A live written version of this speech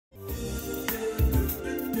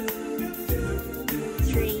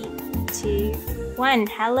one.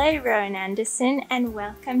 Hello, Rohan Anderson, and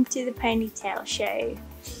welcome to the Ponytail Show.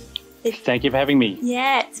 Thank you for having me.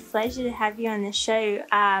 Yeah, it's a pleasure to have you on the show,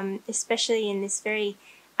 especially in this very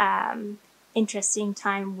interesting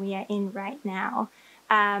time we are in right now.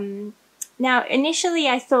 Now, initially,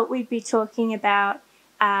 I thought we'd be talking about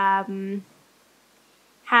how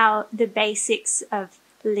the basics of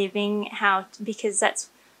living, because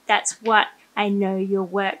that's what I know your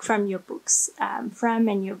work from, your books from,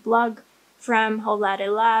 and your blog from, Whole Larder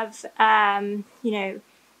Love.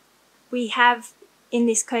 We have in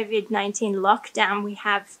this COVID-19 lockdown, we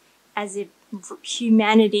have, as if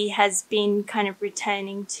humanity has been kind of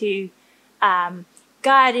returning to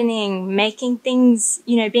gardening, making things,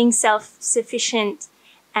 being self-sufficient.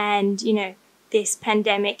 And, this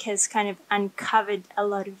pandemic has kind of uncovered a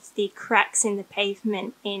lot of the cracks in the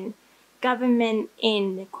pavement in government,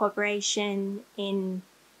 in the corporation, in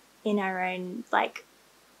our own,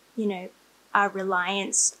 our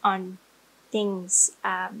reliance on things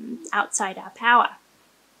outside our power.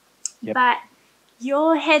 Yep. But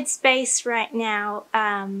your headspace right now,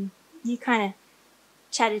 you kind of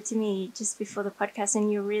chatted to me just before the podcast,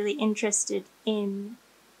 and you're really interested in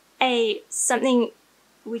something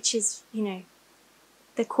which is,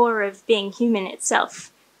 the core of being human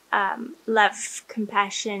itself, love,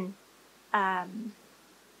 compassion,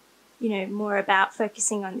 more about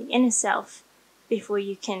focusing on the inner self before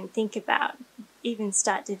you can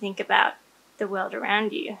start to think about the world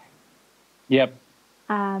around you. Yep.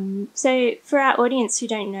 So for our audience who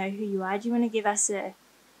don't know who you are, do you want to give us a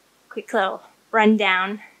quick little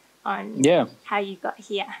rundown on how you got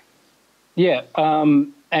here? Yeah.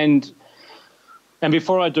 And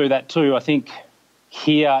before I do that too, I think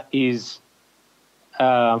here is,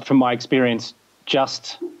 from my experience,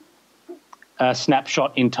 just a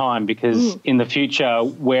snapshot in time, because in the future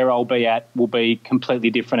where I'll be at will be completely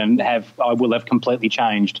different, and I will have completely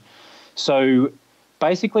changed. So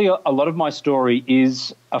basically a lot of my story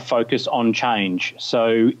is a focus on change.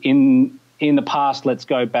 So in the past, let's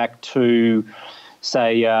go back to,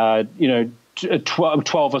 say,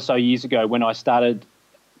 12 or so years ago, when I started,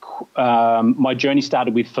 my journey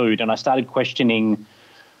started with food, and I started questioning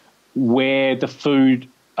where the food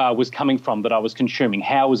was coming from that I was consuming.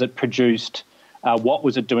 How was it produced? What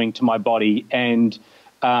was it doing to my body? And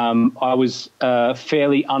I was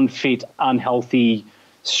fairly unfit, unhealthy,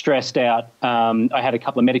 stressed out. I had a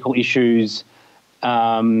couple of medical issues.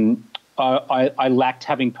 I lacked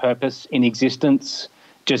having purpose in existence,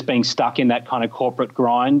 just being stuck in that kind of corporate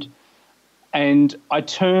grind. And I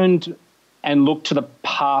turned and looked to the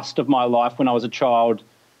past of my life when I was a child,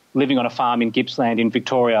 living on a farm in Gippsland in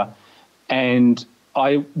Victoria. And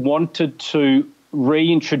I wanted to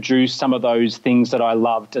reintroduce some of those things that I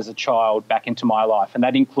loved as a child back into my life. And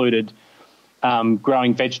that included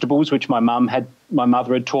growing vegetables, which my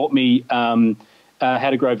mother had taught me how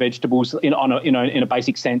to grow vegetables in a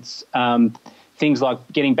basic sense. Things like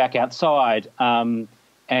getting back outside and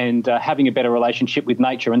having a better relationship with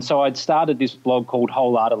nature. And so I'd started this blog called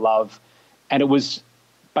Whole Larder Love, and it was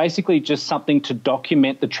basically just something to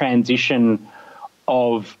document the transition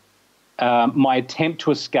of my attempt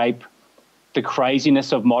to escape the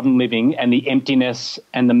craziness of modern living and the emptiness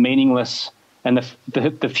and the meaningless and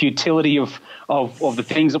the futility of the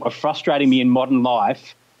things that were frustrating me in modern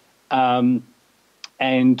life, and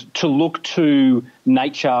to look to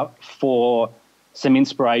nature for some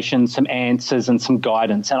inspiration, some answers and some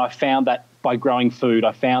guidance. And I found that by growing food.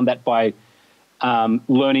 I found that by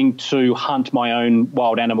learning to hunt my own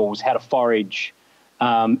wild animals, how to forage.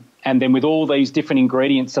 And then with all these different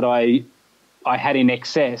ingredients that I had in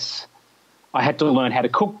excess, I had to learn how to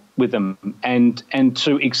cook with them. And then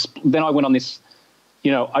I went on this,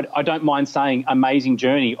 I don't mind saying, amazing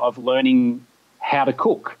journey of learning how to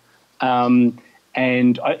cook.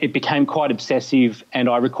 It became quite obsessive, and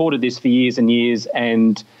I recorded this for years and years.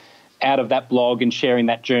 And out of that blog and sharing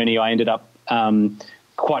that journey, I ended up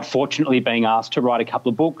quite fortunately being asked to write a couple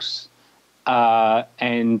of books.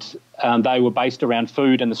 And they were based around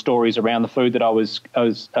food and the stories around the food that I was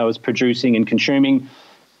producing and consuming.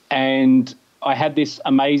 And I had this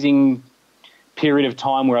amazing period of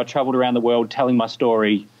time where I traveled around the world telling my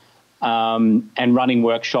story, and running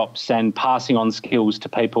workshops and passing on skills to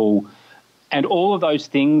people. And all of those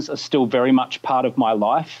things are still very much part of my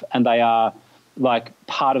life, and they are like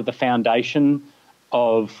part of the foundation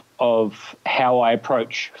of how I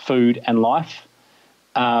approach food and life.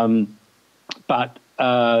 But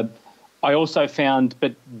I also found,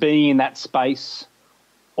 being in that space,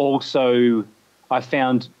 also I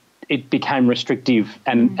found it became restrictive,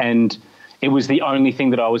 and it was the only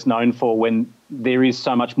thing that I was known for, when there is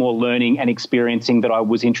so much more learning and experiencing that I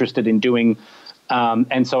was interested in doing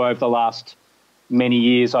And so over the last many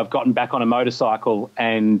years, I've gotten back on a motorcycle,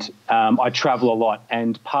 and I travel a lot.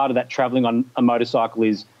 And part of that traveling on a motorcycle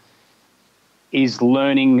is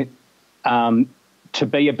learning to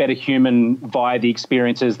be a better human via the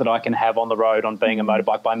experiences that I can have on the road on being a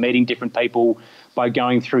motorbike, by meeting different people, by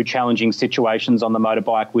going through challenging situations on the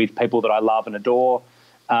motorbike with people that I love and adore,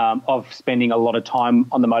 of spending a lot of time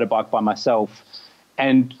on the motorbike by myself.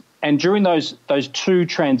 And during those two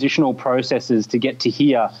transitional processes to get to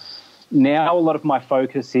here, now a lot of my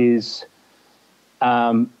focus is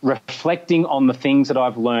reflecting on the things that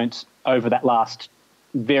I've learnt over that last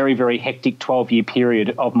very, very hectic 12-year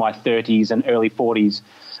period of my 30s and early 40s.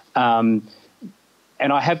 And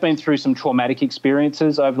I have been through some traumatic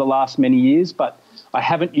experiences over the last many years, but I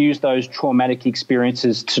haven't used those traumatic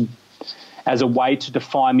experiences as a way to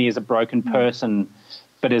define me as a broken person,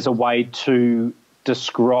 but as a way to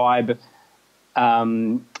describe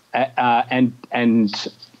and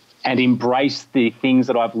embrace the things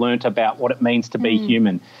that I've learnt about what it means to be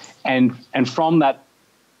human. And from that,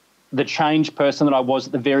 the changed person that I was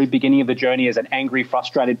at the very beginning of the journey as an angry,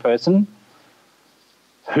 frustrated person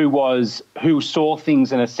who saw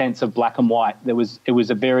things in a sense of black and white. It was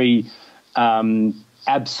a very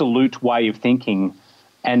absolute way of thinking.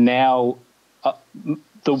 And now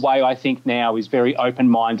the way I think now is very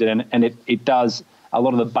open-minded, and it does a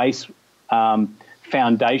lot of the base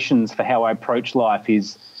foundations for how I approach life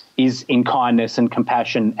is in kindness and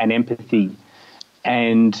compassion and empathy.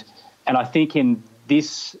 And I think in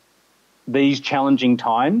these challenging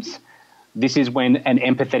times, this is when an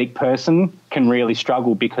empathetic person can really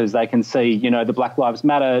struggle, because they can see, the Black Lives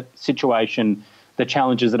Matter situation, the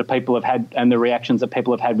challenges that people have had and the reactions that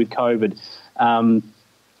people have had with COVID.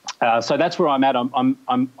 So that's where I'm at.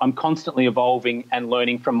 I'm constantly evolving and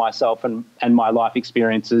learning from myself and my life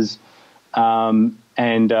experiences. And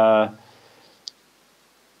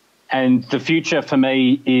the future for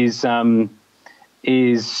me is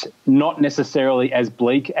not necessarily as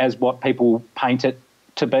bleak as what people paint it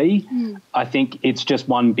to be. I think it's just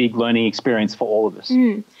one big learning experience for all of us.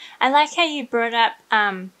 I like how you brought up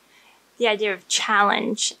the idea of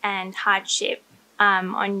challenge and hardship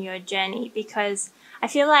on your journey, because I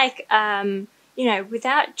feel like,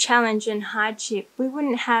 without challenge and hardship, we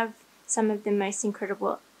wouldn't have some of the most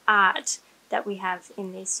incredible art that we have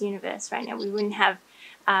in this universe right now. We wouldn't have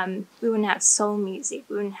soul music.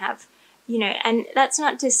 We wouldn't have, and that's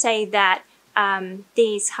not to say that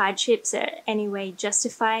these hardships are anyway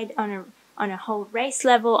justified on a whole race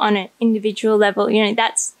level, on an individual level.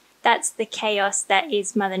 That's the chaos that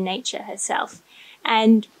is Mother Nature herself.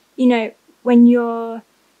 And when you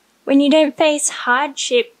don't face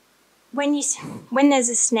hardship, when there's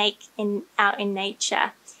a snake out in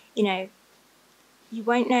nature, you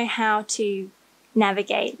won't know how to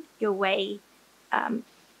navigate your way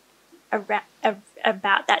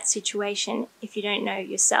about that situation if you don't know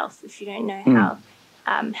yourself, if you don't know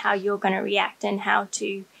how you're going to react and how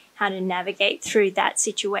to navigate through that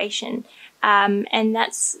situation. And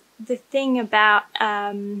that's the thing about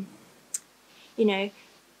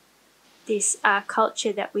this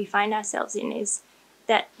culture that we find ourselves in, is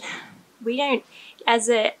that we don't, as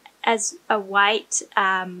a white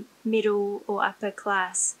middle or upper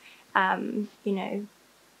class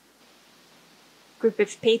group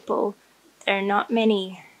of people, there are not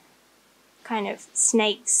many kind of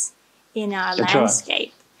snakes in our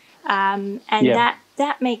landscape. Right.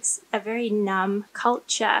 That makes a very numb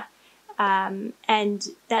culture, and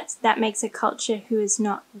that makes a culture who is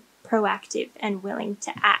not proactive and willing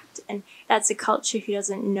to act, and that's a culture who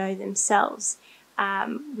doesn't know themselves,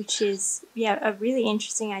 which is a really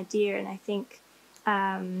interesting idea. And I think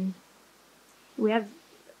we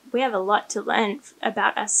have a lot to learn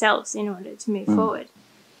about ourselves in order to move forward.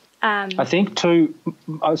 I think too.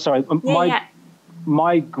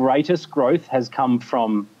 My greatest growth has come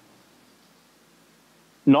from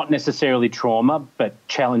not necessarily trauma, but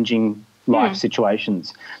challenging life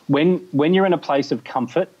situations. When you're in a place of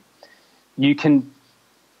comfort, you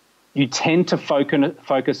tend to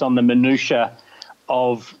focus on the minutia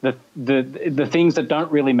of the things that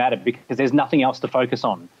don't really matter, because there's nothing else to focus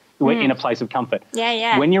on. We're in a place of comfort.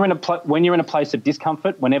 When you're in a place of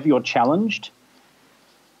discomfort, whenever you're challenged,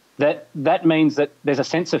 that means that there's a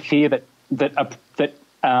sense of fear that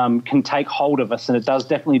can take hold of us, and it does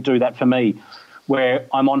definitely do that for me, where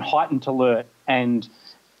I'm on heightened alert, and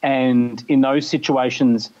in those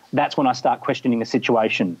situations, that's when I start questioning the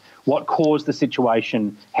situation. What caused the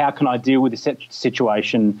situation? How can I deal with the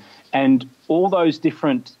situation? And all those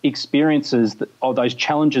different experiences, or those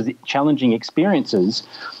challenging experiences,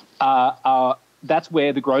 are that's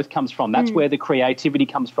where the growth comes from. That's where the creativity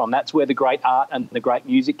comes from. That's where the great art and the great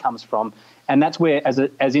music comes from. And that's where,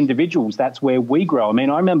 as individuals, that's where we grow. I mean,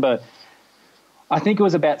 I remember, I think it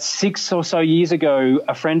was about 6 or so years ago,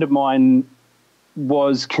 a friend of mine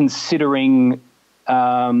was considering,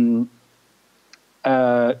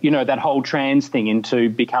 that whole trans thing into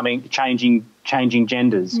changing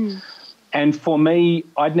genders. And for me,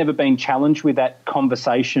 I'd never been challenged with that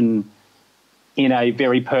conversation in a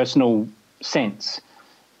very personal sense.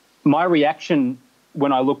 My reaction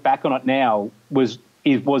when I look back on it now was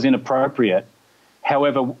inappropriate.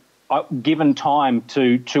 However, given time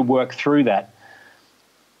to work through that,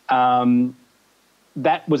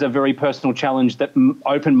 that was a very personal challenge that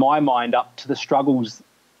opened my mind up to the struggles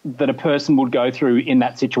that a person would go through in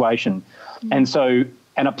that situation. And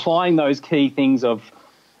applying those key things of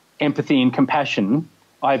empathy and compassion,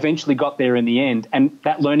 I eventually got there in the end. And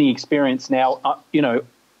that learning experience now, it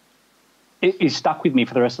is stuck with me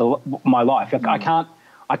for the rest of my life. I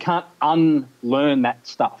can't unlearn that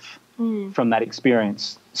stuff from that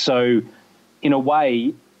experience. So in a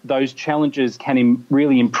way, those challenges can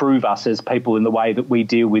really improve us as people in the way that we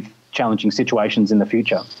deal with challenging situations in the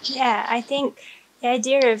future. Yeah, I think the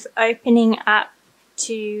idea of opening up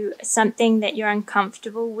to something that you're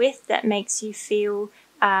uncomfortable with, that makes you feel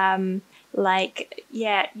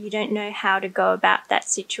you don't know how to go about that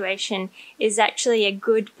situation, is actually a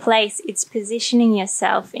good place. It's positioning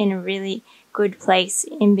yourself in a really good place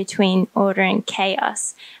in between order and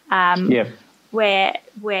chaos, where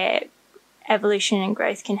evolution and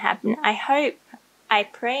growth can happen. I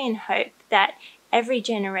pray and hope that every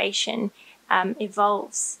generation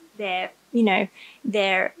evolves their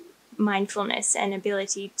mindfulness and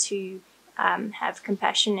ability to have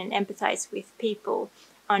compassion and empathize with people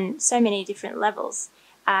on so many different levels.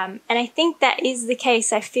 And I think that is the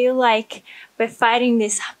case. I feel like we're fighting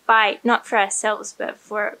this fight, not for ourselves, but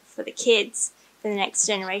for the kids, for the next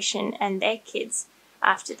generation and their kids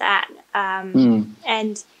after that.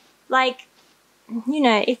 And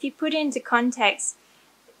if you put into context,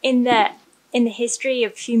 in the history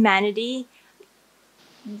of humanity,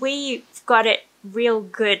 we've got it real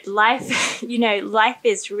good. Life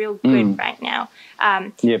is real good right now.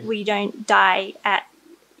 We don't die at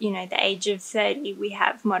the age of 30. We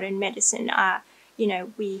have modern medicine.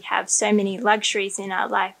 We have so many luxuries in our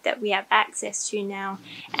life that we have access to now.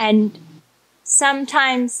 And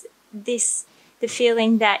sometimes the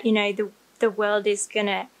feeling that the world is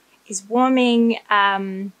warming.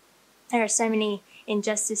 There are so many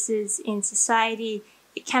injustices in society.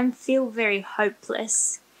 It can feel very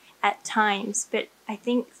hopeless at times, but I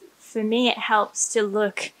think for me it helps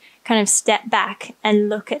to kind of step back and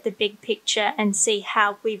look at the big picture and see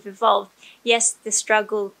how we've evolved. Yes, the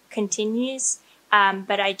struggle continues,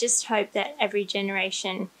 but I just hope that every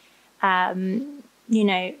generation,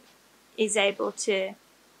 is able to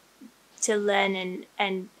learn.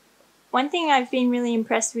 And one thing I've been really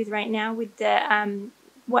impressed with right now with the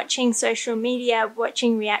watching social media,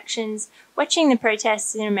 watching reactions, watching the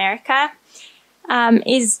protests in America,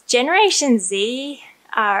 is Generation Z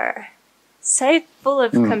are so full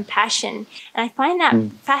of compassion. And I find that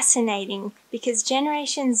fascinating, because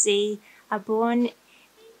Generation Z are born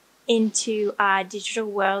into our digital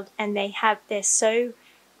world, and they're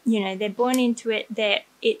born into it.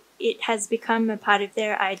 It has become a part of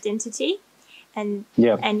their identity, and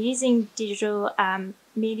using digital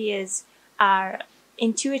medias are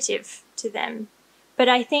intuitive to them. But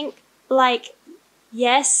I think,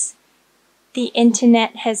 yes, the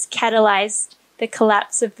internet has catalyzed the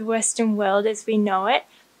collapse of the Western world as we know it,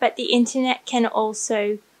 but the internet can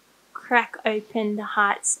also crack open the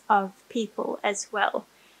hearts of people as well.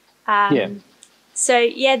 So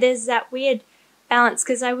there's that weird balance,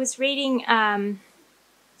 because I was reading, a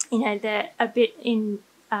bit in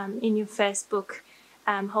your first book,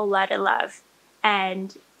 Whole Larder Love,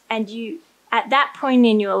 and you, at that point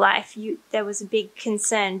in your life, there was a big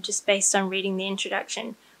concern, just based on reading the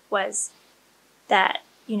introduction, was that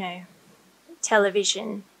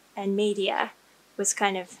television and media was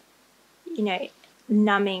kind of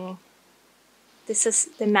numbing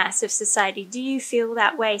the mass of society. Do you feel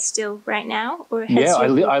that way still right now, or has I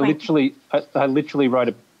literally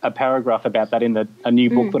wrote a paragraph about that in a new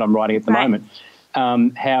book that I'm writing at the moment.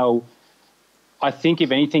 How I think,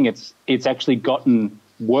 if anything, it's actually gotten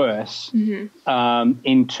worse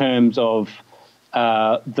in terms of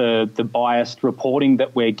the biased reporting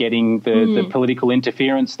that we're getting, the political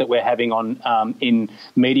interference that we're having on in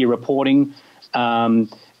media reporting, and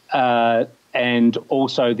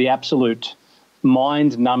also the absolute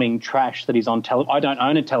mind-numbing trash that is on television. I don't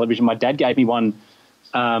own a television. My dad gave me one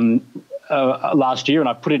last year, and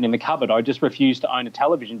I put it in the cupboard. I just refuse to own a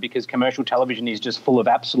television because commercial television is just full of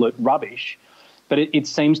absolute rubbish. But it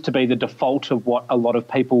seems to be the default of what a lot of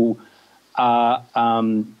people are.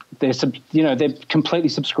 They're completely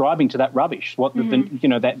subscribing to that rubbish. What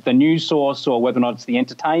the news source, or whether or not it's the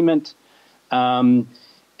entertainment, and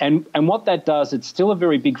what that does, it's still a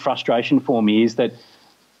very big frustration for me, is that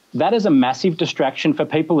is a massive distraction for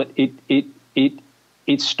people.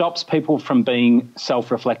 It stops people from being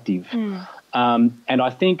self-reflective, and I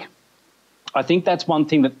think that's one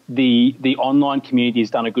thing that the online community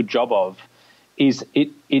has done a good job of. Is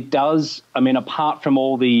it does, I mean, apart from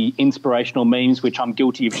all the inspirational memes, which I'm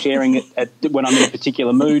guilty of sharing when I'm in a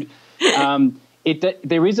particular mood,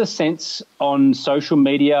 there is a sense on social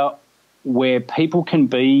media where people can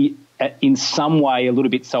be in some way a little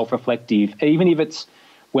bit self-reflective, even if it's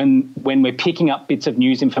when we're picking up bits of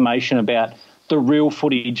news information about the real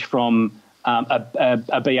footage from a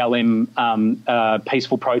BLM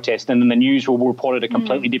peaceful protest, and then the news will report it a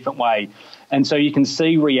completely different way. And so you can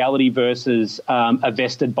see reality versus a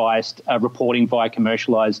vested biased reporting via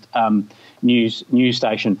commercialised news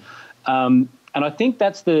station. And I think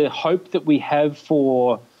that's the hope that we have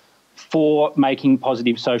for making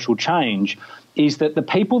positive social change, is that the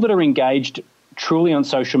people that are engaged truly on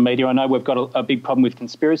social media, I know we've got a big problem with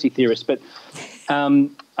conspiracy theorists, but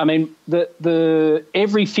I mean,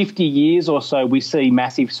 every 50 years or so we see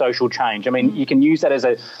massive social change. I mean, you can use that as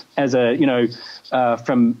a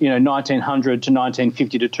from 1900 to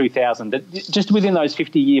 1950 to 2000. Just within those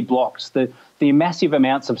 50-year blocks, the massive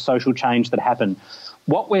amounts of social change that happen.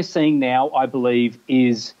 What we're seeing now, I believe,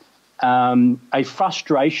 is a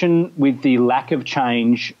frustration with the lack of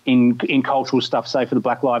change in cultural stuff, say for the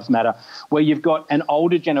Black Lives Matter, where you've got an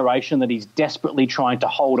older generation that is desperately trying to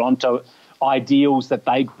hold on to ideals that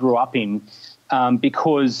they grew up in,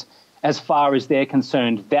 because as far as they're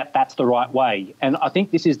concerned, that's the right way. And I think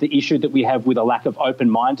this is the issue that we have with a lack of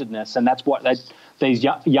open-mindedness, and that's what these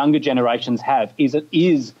younger generations have, is it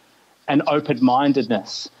is an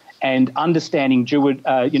open-mindedness and understanding gender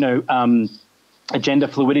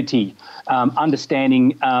fluidity,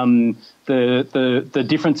 understanding the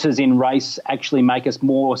differences in race actually make us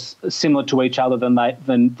more similar to each other than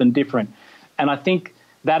different. And I think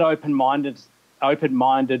that open-minded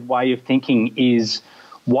way of thinking is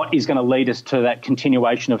what is going to lead us to that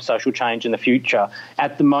continuation of social change in the future.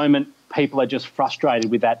 At the moment, people are just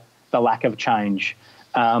frustrated with the lack of change.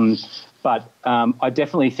 But I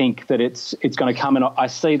definitely think that it's going to come, and I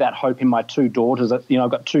see that hope in my two daughters. I've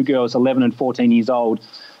got two girls, 11 and 14 years old,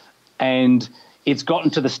 and it's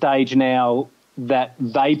gotten to the stage now that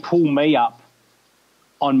they pull me up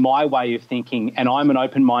on my way of thinking, and I'm an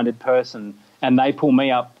open-minded person, and they pull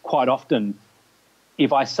me up quite often.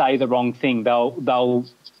 If I say the wrong thing, they'll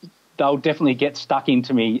definitely get stuck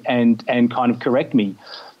into me and kind of correct me,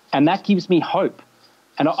 and that gives me hope.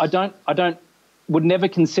 And I would never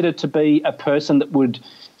consider to be a person that would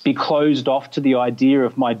be closed off to the idea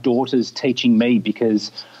of my daughters teaching me,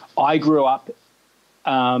 because I grew up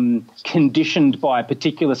conditioned by a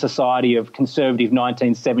particular society of conservative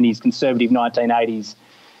 1970s, conservative 1980s.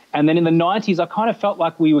 And then in the 90s, I kind of felt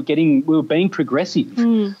like we were being progressive.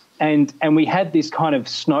 And we had this kind of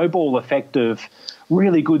snowball effect of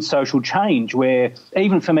really good social change, where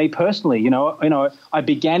even for me personally, I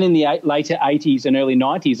began in the later 80s and early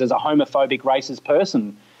 90s as a homophobic, racist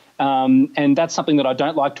person. And that's something that I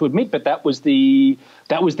don't like to admit, but that was the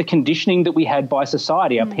conditioning that we had by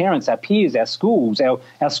society, our parents, our peers, our schools,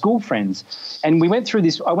 our school friends. And I went through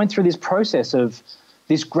this process of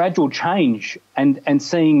this gradual change and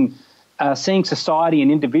seeing society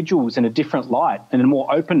and individuals in a different light and in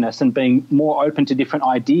more openness, and being more open to different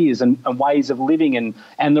ideas and ways of living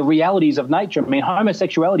and the realities of nature. I mean,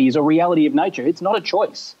 homosexuality is a reality of nature. It's not a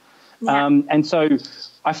choice. Yeah. And so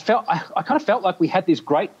I kind of felt like we had this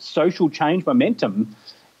great social change momentum.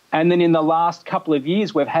 And then in the last couple of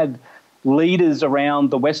years, we've had leaders around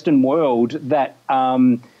the Western world that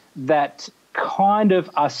kind of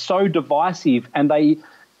are so divisive, and they,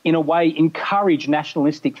 in a way, encourage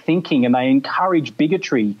nationalistic thinking, and they encourage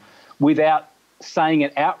bigotry without saying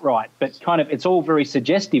it outright, but kind of it's all very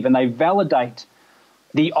suggestive, and they validate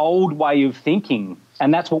the old way of thinking.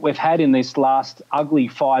 And that's what we've had in this last ugly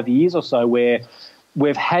 5 years or so, where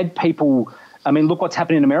we've had people, I mean, look what's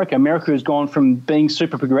happened in America. America has gone from being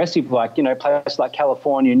super progressive, like, places like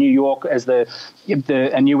California, New York,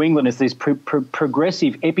 and New England as these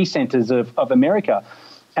progressive epicenters of America.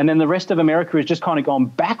 And then the rest of America has just kind of gone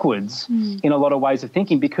backwards in a lot of ways of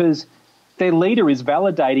thinking, because their leader is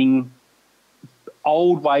validating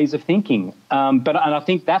old ways of thinking. And I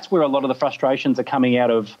think that's where a lot of the frustrations are coming out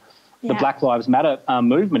of the Black Lives Matter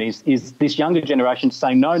movement is this younger generation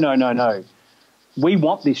saying, no, no, no, no. We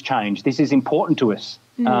want this change. This is important to us,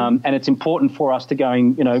 and it's important for us to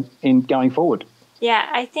going forward. Yeah,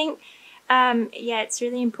 I think it's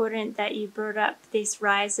really important that you brought up this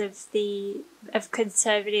rise of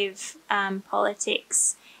conservative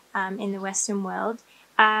politics in the Western world,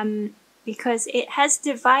 because it has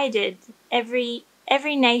divided every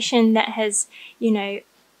nation that has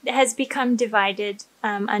become divided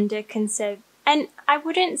under and I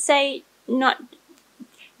wouldn't say not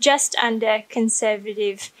just under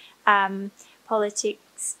conservative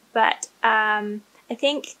politics, but I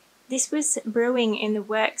think this was brewing in the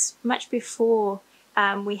works much before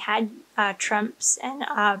we had Trumps and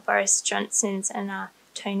Boris Johnsons and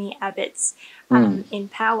Tony Abbotts in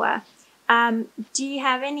power. Do you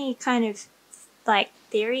have any kind of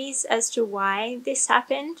theories as to why this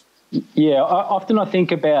happened? Yeah, often I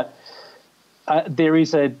think about there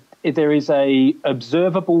is a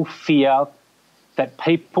observable fear that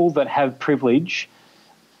people that have privilege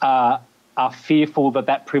are fearful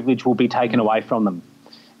that privilege will be taken away from them,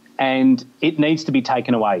 and it needs to be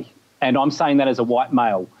taken away. And I'm saying that as a white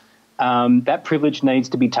male, that privilege needs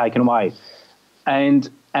to be taken away, and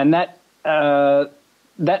that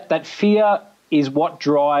fear is what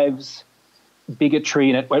drives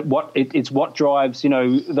bigotry, and it's what drives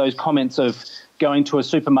those comments of going to a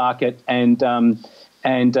supermarket and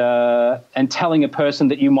telling a person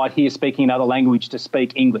that you might hear speaking another language to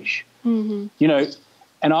speak English.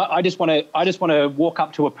 And I just want to walk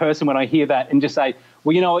up to a person when I hear that and just say,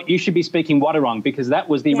 well, you know what, you should be speaking Wadawurrung, because that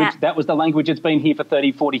was the language that's been here for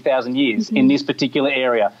 40,000 years in this particular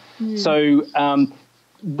area. So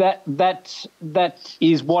that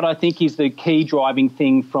is what I think is the key driving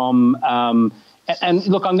thing from and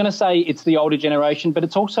look, I'm going to say it's the older generation, but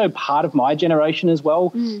it's also part of my generation as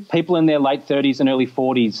well. People in their late 30s and early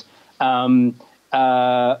 40s.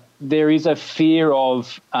 There is a fear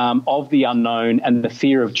of the unknown and the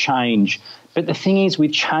fear of change. But the thing is,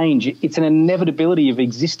 with change, it's an inevitability of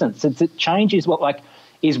existence. Change is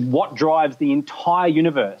what drives the entire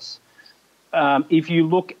universe. If you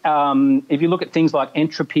look at things like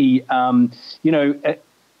entropy, the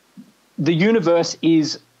universe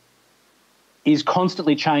is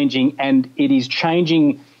constantly changing, and it is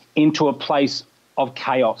changing into a place of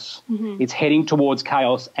chaos. It's heading towards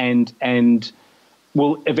chaos and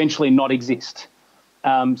will eventually not exist.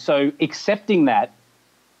 So accepting that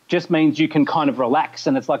just means you can kind of relax,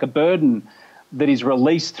 and it's like a burden that is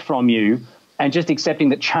released from you, and just accepting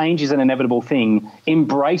that change is an inevitable thing.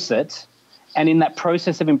 Embrace it, and in that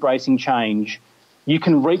process of embracing change, you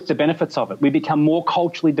can reap the benefits of it. We become more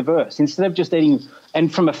culturally diverse. Instead of just eating,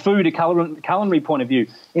 and from a food a culinary point of view,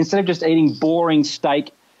 instead of just eating boring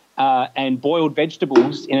steak and boiled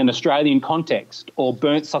vegetables in an Australian context, or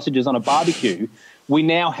burnt sausages on a barbecue, we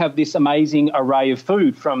now have this amazing array of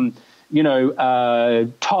food from,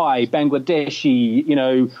 Thai,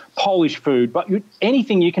 Bangladeshi, Polish food, but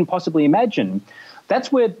anything you can possibly imagine.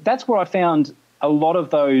 That's where I found a lot of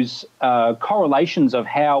those correlations of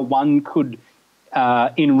how one could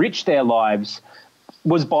enrich their lives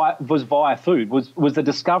was via food, was the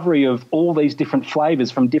discovery of all these different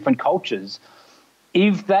flavours from different cultures.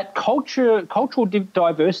 If that cultural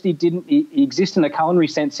diversity didn't exist in a culinary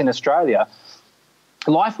sense in Australia,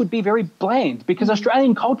 life would be very bland, because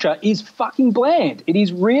Australian culture is fucking bland. It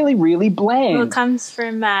is really, really bland. Well, it comes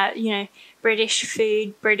from, British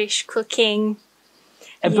food, British cooking.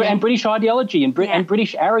 And British ideology and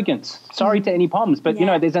British arrogance. Sorry to any Poms, but,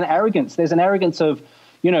 there's an arrogance. There's an arrogance of,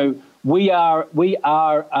 we are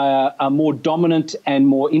a more dominant and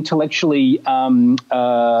more intellectually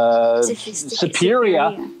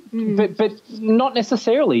superior. But not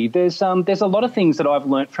necessarily. There's a lot of things that I've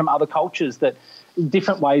learnt from other cultures, that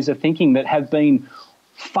different ways of thinking that have been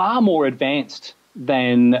far more advanced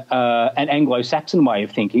than an Anglo-Saxon way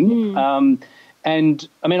of thinking. And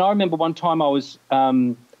I mean, I remember one time I was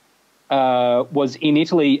in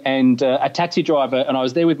Italy, and a taxi driver, and I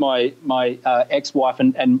was there with my ex-wife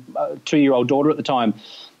and 2-year-old daughter at the time.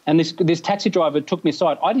 And this taxi driver took me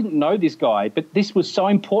aside. I didn't know this guy, but this was so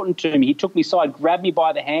important to me. He took me aside, grabbed me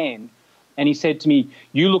by the hand, and he said to me,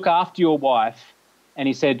 "You look after your wife," and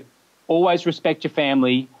he said, "Always respect your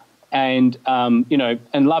family, and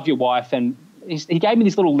and love your wife." And he gave me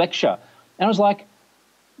this little lecture, and I was like,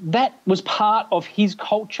 that was part of his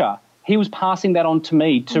culture. He was passing that on to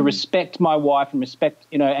me, to respect my wife and respect,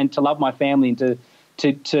 and to love my family, and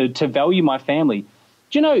to value my family.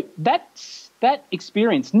 Do you know, that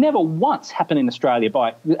experience never once happened in Australia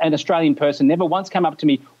by an Australian person, never once came up to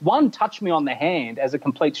me, touched me on the hand as a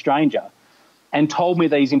complete stranger. and told me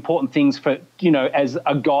these important things for, as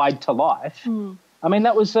a guide to life. I mean,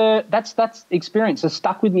 that's experience has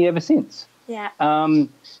stuck with me ever since. Yeah.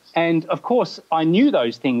 And of course, I knew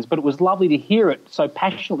those things, but it was lovely to hear it so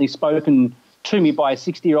passionately spoken to me by a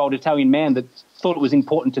 60-year-old Italian man that thought it was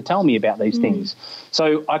important to tell me about these things.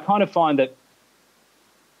 So I kind of find that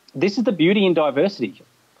this is the beauty in diversity.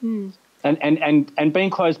 And being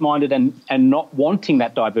closed-minded and not wanting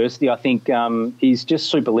that diversity, I think, is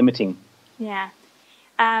just super limiting. Yeah.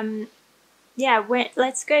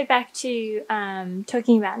 Let's go back to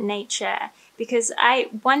talking about nature, because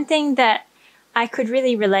one thing that I could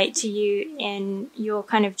really relate to you in your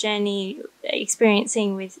kind of journey, experience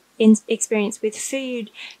with food,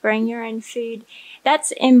 growing your own food,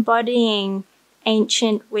 that's embodying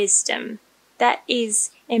ancient wisdom. That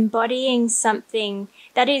is embodying something,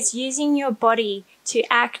 that is using your body to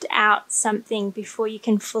act out something before you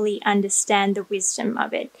can fully understand the wisdom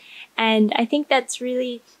of it. And I think that's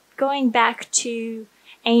really going back to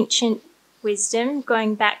ancient wisdom,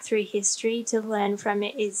 going back through history to learn from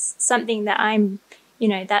it, is something that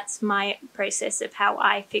that's my process of how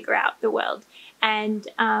I figure out the world. And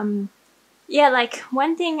one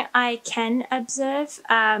thing I can observe,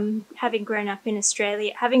 having grown up in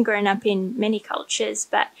Australia, having grown up in many cultures,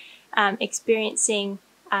 but experiencing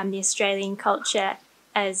the Australian culture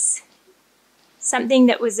as something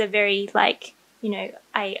that was a very, I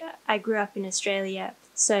grew up in Australia,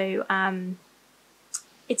 so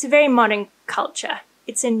it's a very modern culture.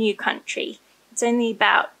 It's a new country. It's only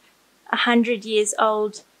about 100 years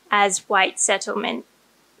old as white settlement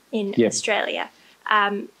in Australia.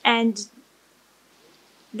 And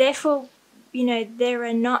therefore,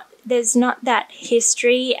 there's not that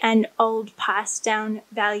history and old passed down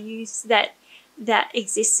values that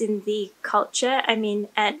exists in the culture. I mean,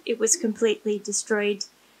 and it was completely destroyed,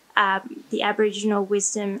 the Aboriginal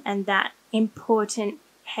wisdom and that important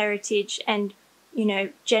heritage and,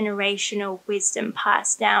 generational wisdom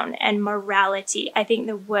passed down, and morality. I think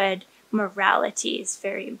the word morality is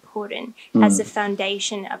very important as a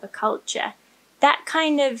foundation of a culture. That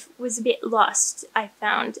kind of was a bit lost, I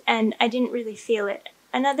found, and I didn't really feel it.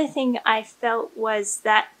 Another thing I felt was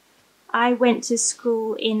that I went to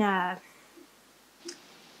school in a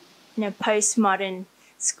postmodern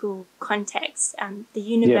school context. The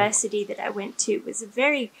university that I went to was a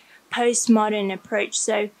very postmodern approach.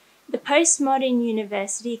 So the postmodern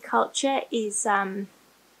university culture is,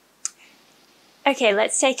 okay,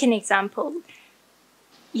 let's take an example.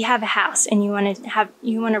 You have a house and you want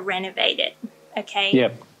to renovate it. Okay.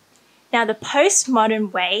 Yep. Now, the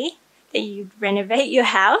postmodern way that you renovate your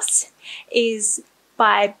house is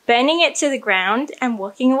by burning it to the ground and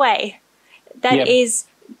walking away. That is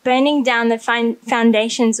burning down the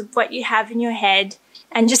foundations of what you have in your head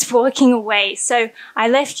and just walking away. So I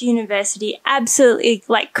left university absolutely,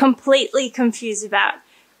 completely confused about,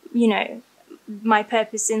 my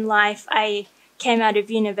purpose in life. I came out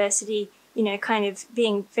of university, kind of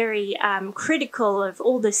being very critical of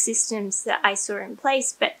all the systems that I saw in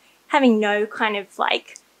place, but having no kind of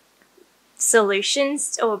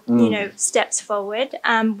solutions or, steps forward.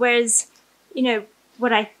 Whereas,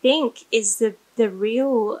 what I think is the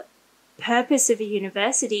real purpose of a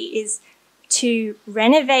university is to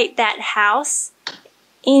renovate that house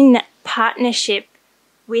in partnership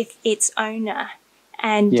with its owner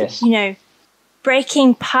and,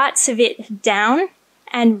 breaking parts of it down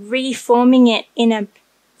and reforming it in a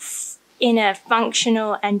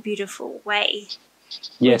functional and beautiful way.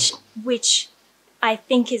 Yes. Which I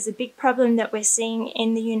think is a big problem that we're seeing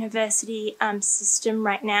in the university system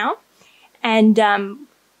right now. And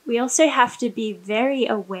we also have to be very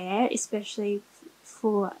aware, especially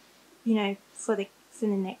for the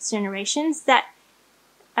next generations, that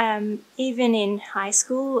even in high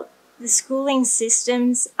school, the schooling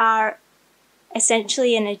systems are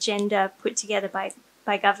essentially an agenda put together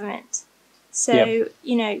by government. So,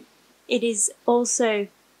 it is also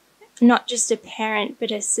not just a parent,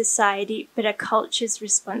 but a society, but a culture's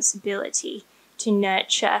responsibility to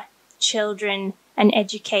nurture children and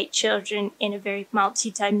educate children in a very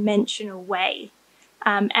multidimensional way.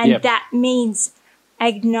 That means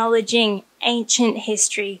acknowledging ancient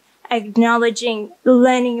history, acknowledging,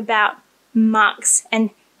 learning about Marx and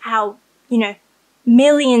how,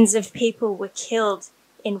 millions of people were killed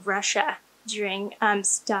in Russia during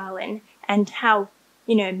Stalin, and how,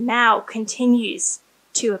 Mao continues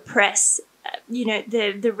to oppress,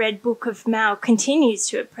 the Red Book of Mao continues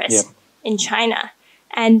to oppress in China.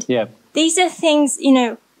 And these are things,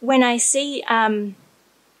 when I see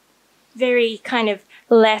very kind of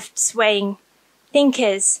left-swaying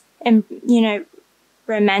thinkers and,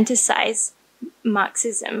 romanticize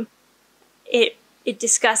Marxism, it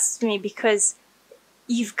disgusts me because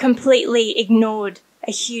you've completely ignored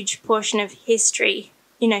a huge portion of history,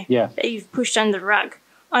 that you've pushed under the rug.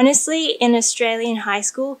 Honestly, in Australian high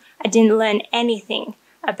school, I didn't learn anything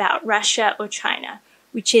about Russia or China,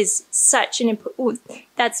 which is such an important.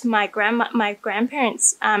 That's my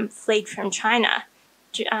grandparents fled from China,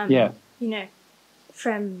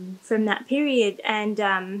 from that period,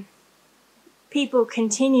 and people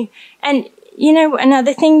continue. And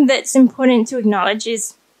another thing that's important to acknowledge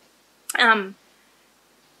is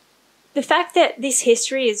the fact that this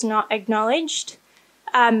history is not acknowledged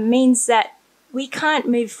means that we can't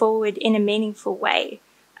move forward in a meaningful way.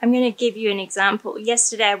 I'm going to give you an example.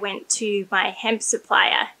 Yesterday, I went to my hemp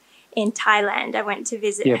supplier in Thailand. I went to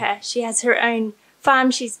visit her. She has her own farm.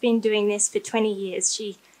 She's been doing this for 20 years.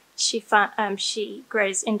 She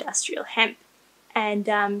grows industrial hemp.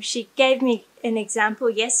 And she gave me an example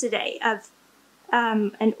yesterday of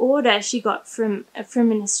an order she got from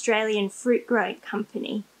an Australian fruit growing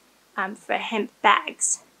company for hemp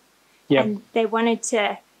bags. Yep. And they wanted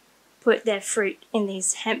to put their fruit in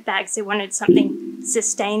these hemp bags. They wanted something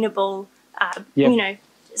sustainable,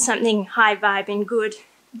 something high vibe and good.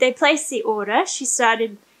 They placed the order. She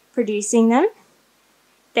started producing them.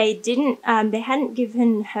 They hadn't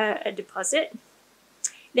given her a deposit.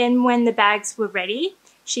 Then when the bags were ready,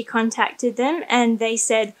 she contacted them and they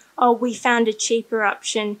said, we found a cheaper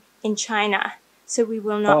option in China, so we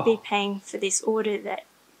will not be paying for this order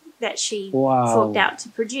that she forked out to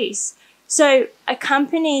produce. So a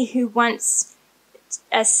company who wants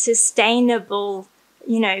a sustainable,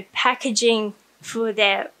 packaging for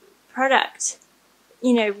their product,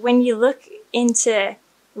 when you look into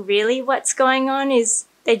really what's going on is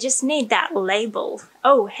they just need that label.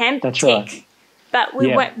 Oh, hemp tick. Right. But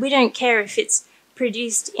we don't care if it's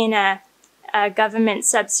produced in a government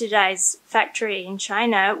subsidized factory in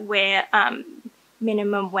China where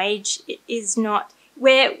minimum wage is not.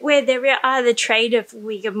 Where there are the trade of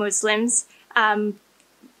Uyghur Muslims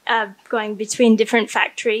going between different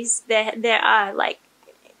factories, there are like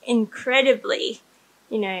incredibly,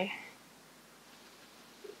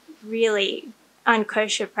 really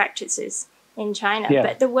unkosher practices in China. Yeah.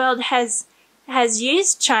 But the world has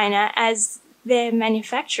used China as their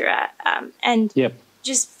manufacturer and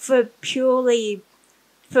just for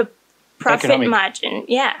profit economic margin.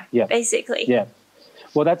 Yeah, basically. Yeah.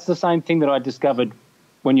 Well, that's the same thing that I discovered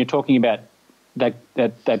when you're talking about that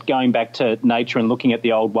going back to nature and looking at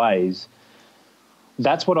the old ways.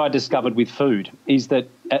 That's what I discovered with food is that,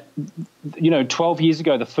 12 years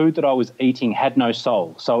ago, the food that I was eating had no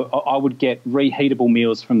soul. So I would get reheatable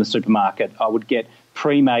meals from the supermarket. I would get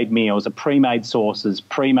pre-made meals, pre-made sauces,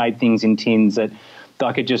 pre-made things in tins that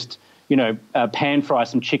I could just, pan fry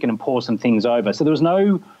some chicken and pour some things over. So there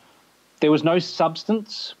was no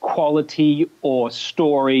substance, quality or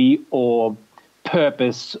story or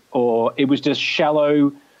purpose, or it was just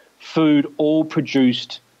shallow food all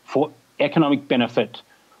produced for economic benefit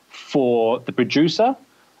for the producer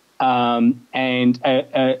and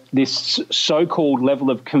this so-called level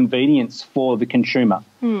of convenience for the consumer.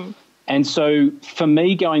 Mm. And so for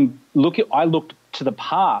me I looked to the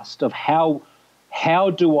past of how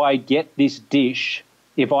do I get this dish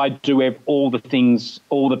if I do all the things,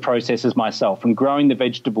 all the processes myself, from growing the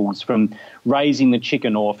vegetables, from raising the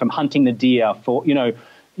chicken, or from hunting the deer, for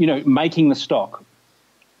making the stock.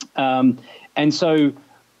 And so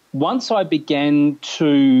once I began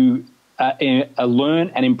to learn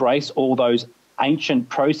and embrace all those ancient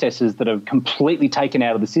processes that are completely taken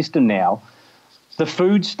out of the system now, the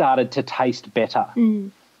food started to taste better.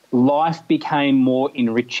 Mm. Life became more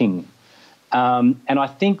enriching. And I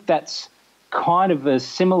think that's kind of a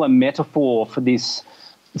similar metaphor for this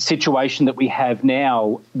situation that we have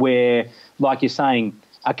now where, like you're saying,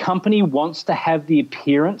 a company wants to have the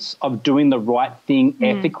appearance of doing the right thing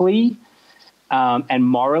ethically and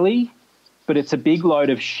morally, but it's a big load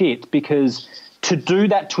of shit because to do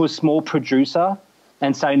that to a small producer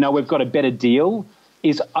and say, no, we've got a better deal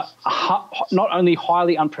is not only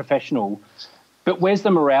highly unprofessional, but where's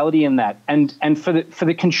the morality in that? And for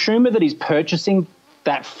the consumer that is purchasing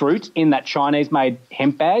that fruit in that Chinese-made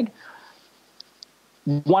hemp bag,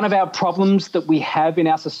 one of our problems that we have in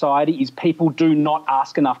our society is people do not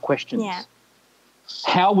ask enough questions. Yeah.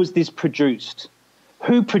 How was this produced?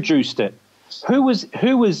 Who produced it? Who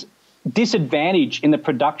was disadvantaged in the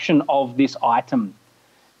production of this item?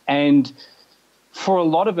 And for a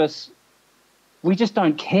lot of us, we just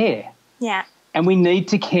don't care. Yeah. And we need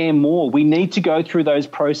to care more. We need to go through those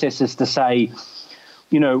processes to say,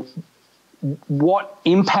 what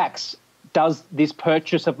impacts does this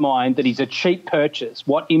purchase of mine that is a cheap purchase,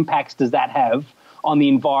 what impacts does that have on the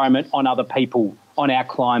environment, on other people, on our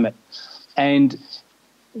climate. And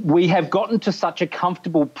we have gotten to such a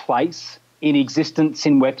comfortable place in existence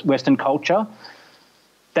in Western culture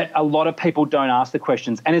that a lot of people don't ask the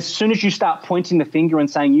questions. And as soon as you start pointing the finger and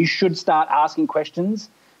saying you should start asking questions,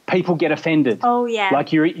 people get offended. Oh, yeah.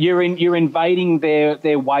 Like you're invading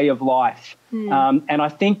their way of life. And I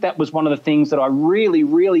think that was one of the things that I really,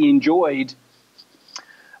 really enjoyed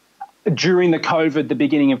during the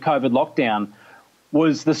beginning of COVID lockdown,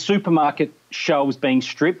 was the supermarket shelves being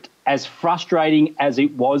stripped. As frustrating as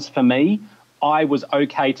it was for me, I was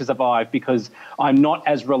okay to survive because I'm not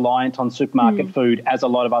as reliant on supermarket food as a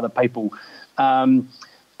lot of other people.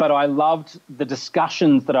 But I loved the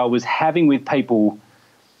discussions that I was having with people,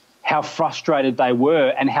 how frustrated they were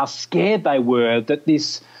and how scared they were that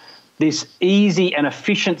this easy and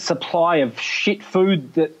efficient supply of shit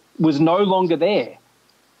food that was no longer there.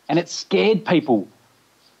 And it scared people.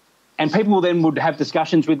 And people then would have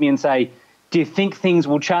discussions with me and say, do you think things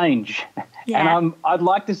will change? Yeah. And I'd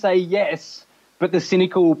like to say yes, but the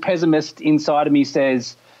cynical pessimist inside of me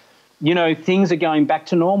says, you know, things are going back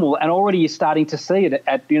to normal, and already you're starting to see it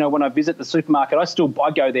at you know, when I visit the supermarket,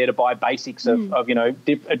 I go there to buy basics of you know,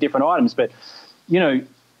 different items, but, you know,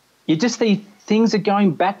 you just see things are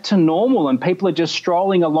going back to normal and people are just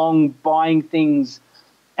strolling along buying things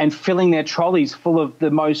and filling their trolleys full of the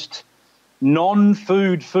most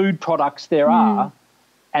non-food products there are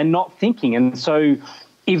and not thinking. And so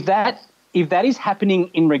if that is happening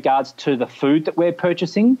in regards to the food that we're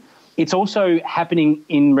purchasing, it's also happening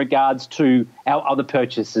in regards to our other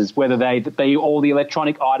purchases, whether they be all the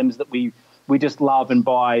electronic items that we just love and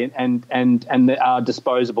buy and that are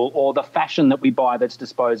disposable, or the fashion that we buy that's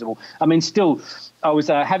disposable. I mean, still, I was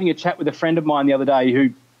having a chat with a friend of mine the other day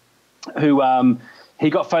who he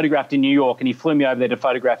got photographed in New York, and he flew me over there to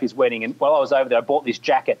photograph his wedding. And while I was over there, I bought this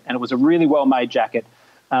jacket, and it was a really well-made jacket.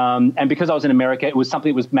 And because I was in America, it was something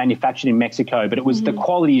that was manufactured in Mexico, but it was the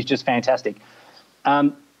quality is just fantastic.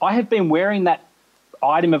 I have been wearing that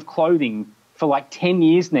item of clothing for like 10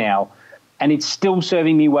 years now, and it's still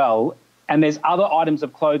serving me well. And there's other items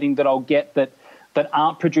of clothing that I'll get that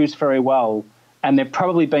aren't produced very well, and they're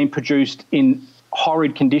probably being produced in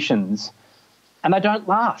horrid conditions, and they don't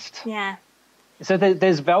last. Yeah. So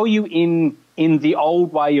there's value in the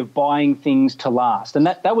old way of buying things to last. And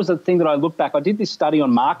that was the thing that I look back. I did this study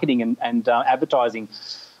on marketing and advertising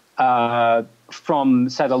from,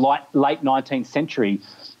 say, the late 19th century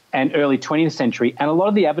and early 20th century. And a lot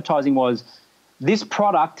of the advertising was, this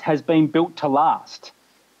product has been built to last.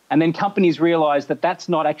 And then companies realised that that's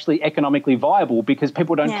not actually economically viable because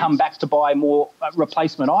people don't come back to buy more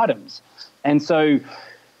replacement items. And so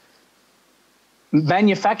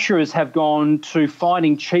manufacturers have gone to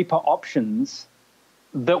finding cheaper options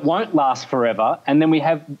that won't last forever, and then we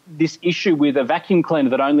have this issue with a vacuum cleaner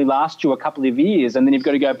that only lasts you a couple of years, and then you've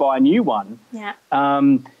got to go buy a new one. Yeah.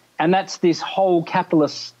 And that's this whole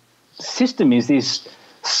capitalist system, is this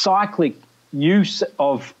cyclic use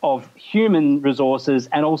of human resources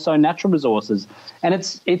and also natural resources, and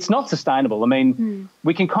it's not sustainable. I mean,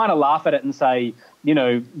 we can kind of laugh at it and say, you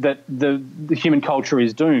know, that the human culture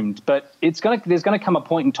is doomed, but there's going to come a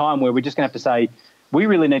point in time where we're just going to have to say, we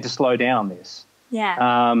really need to slow down this.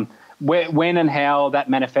 Yeah. When and how that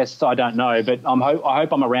manifests, I don't know, but I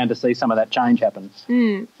hope I'm around to see some of that change happen.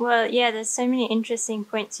 Well, yeah, there's so many interesting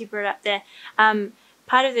points you brought up there.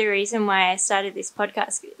 Part of the reason why I started this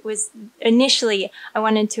podcast was initially I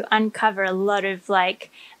wanted to uncover a lot of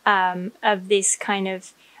of this kind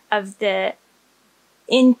of the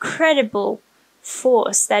incredible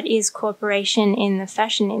force that is corporation in the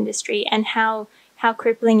fashion industry, and how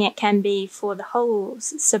crippling it can be for the whole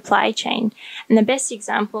supply chain. And the best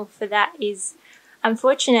example for that is,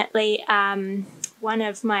 unfortunately, one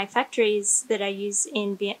of my factories that I use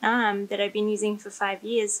in Vietnam that I've been using for 5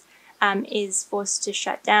 years is forced to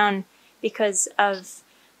shut down because of,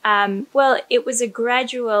 it was a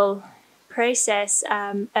gradual process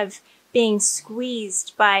of being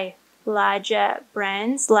squeezed by larger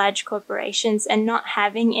brands, large corporations, and not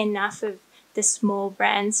having enough of the small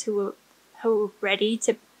brands who were ready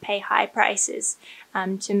to pay high prices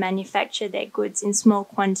to manufacture their goods in small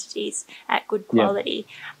quantities at good quality.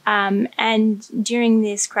 And during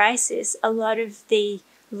this crisis, a lot of the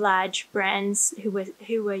large brands who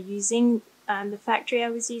were using the factory I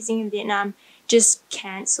was using in Vietnam just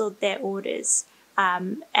cancelled their orders,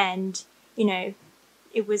 and you know,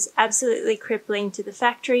 it was absolutely crippling to the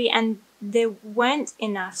factory, and there weren't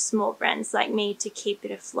enough small brands like me to keep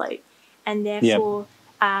it afloat, and therefore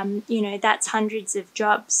you know, that's hundreds of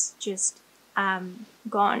jobs just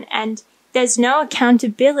gone. And there's no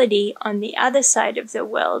accountability on the other side of the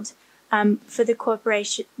world for the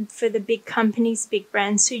corporation, for the big companies, big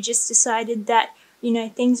brands who just decided that,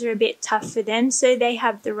 things are a bit tough for them, so they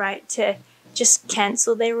have the right to just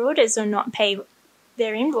cancel their orders or not pay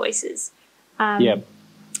their invoices.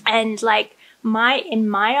 And like in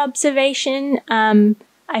my observation,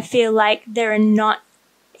 I feel like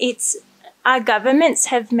our governments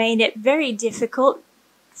have made it very difficult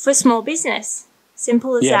for small business.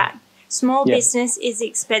 Simple as that. Small business is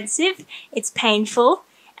expensive, it's painful,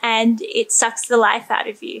 and it sucks the life out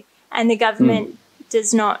of you. And the government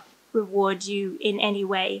does not reward you in any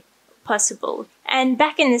way possible. And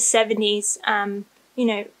back in the 70s,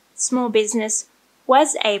 small business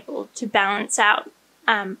was able to balance out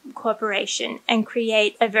corporation and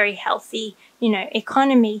create a very healthy,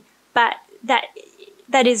 economy. But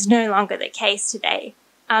that is no longer the case today.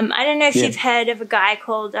 I don't know if you've heard of a guy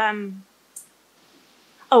called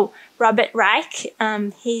Robert Reich.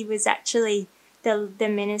 He was actually the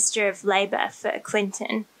Minister of Labour for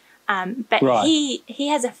Clinton. But he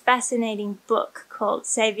has a fascinating book called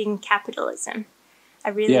Saving Capitalism. I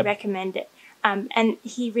really recommend it. And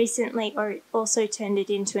he recently also turned it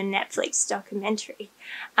into a Netflix documentary.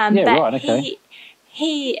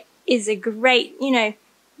 He is a great, the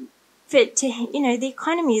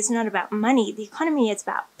economy is not about money. The economy is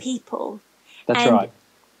about people. That's right.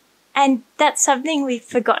 And that's something we've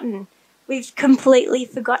forgotten. We've completely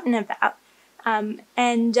forgotten about.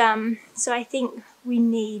 So I think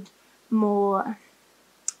we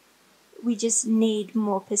just need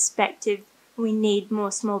more perspective. We need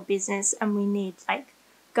more small business, and we need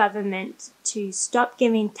government to stop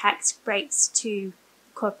giving tax breaks to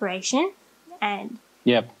corporation and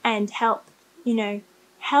help,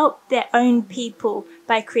 help their own people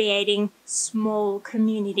by creating small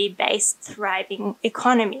community-based thriving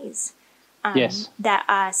economies that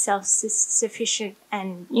are self-sufficient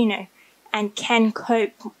and, and can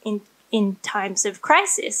cope in times of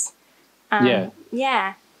crisis.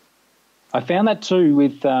 I found that too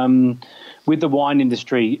with the wine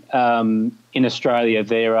industry in Australia.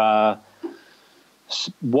 There are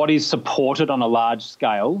what is supported on a large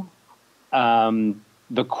scale. The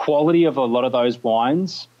quality of a lot of those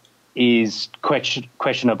wines is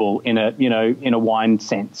questionable in a wine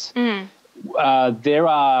sense. There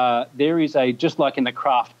is just like in the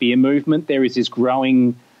craft beer movement, there is this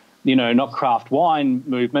growing, not craft wine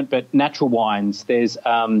movement, but natural wines. There's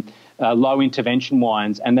low intervention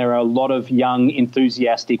wines, and there are a lot of young,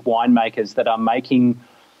 enthusiastic winemakers that are making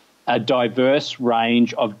a diverse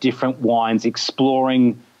range of different wines,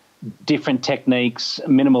 exploring different techniques,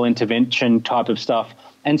 minimal intervention type of stuff.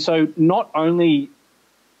 And so not only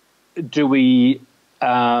do we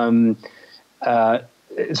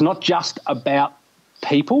it's not just about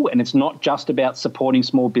people, and it's not just about supporting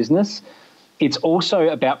small business. It's also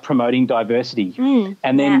about promoting diversity.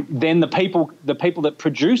 And then the people that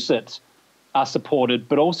produce it are supported,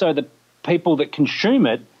 but also the people that consume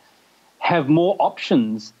it have more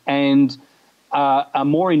options and a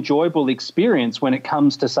more enjoyable experience when it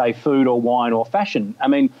comes to, say, food or wine or fashion. I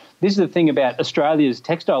mean, this is the thing about Australia's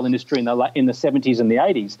textile industry in the 70s and the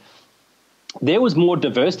 80s. There was more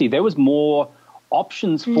diversity. There was more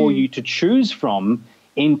options for you to choose from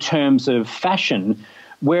in terms of fashion.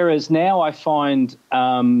 Whereas now I find,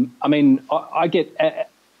 I get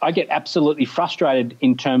absolutely frustrated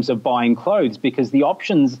in terms of buying clothes because the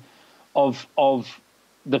options of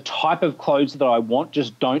the type of clothes that I want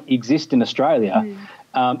just don't exist in Australia.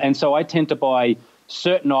 And so I tend to buy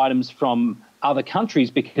certain items from other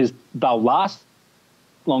countries because they'll last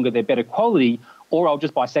longer, they're better quality, or I'll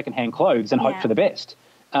just buy secondhand clothes and hope for the best.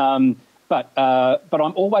 But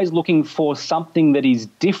I'm always looking for something that is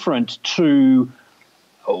different to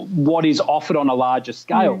what is offered on a larger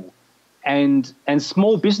scale. And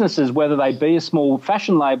small businesses, whether they be a small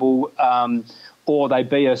fashion label or they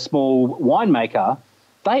be a small winemaker,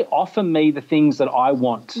 they offer me the things that I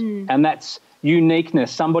want. And that's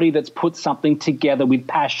uniqueness, somebody that's put something together with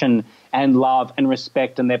passion and love and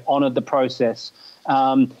respect, and they've honoured the process.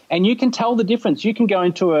 And you can tell the difference. You can go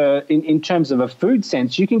into in terms of a food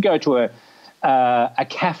sense, you can go to a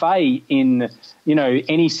cafe in,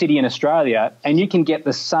 any city in Australia, and you can get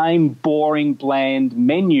the same boring, bland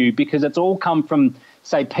menu because it's all come from,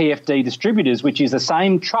 say, PFD distributors, which is the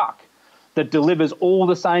same truck that delivers all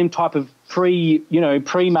the same type of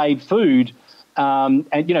pre-made food,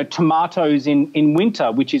 and tomatoes in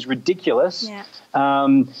winter, which is ridiculous.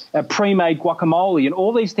 A pre-made guacamole and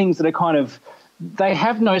all these things that are kind of, they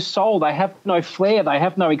have no soul, they have no flair, they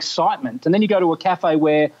have no excitement. And then you go to a cafe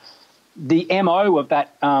where the MO of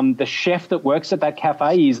that, the chef that works at that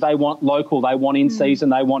cafe is they want local, they want in season,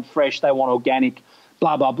 they want fresh, they want organic,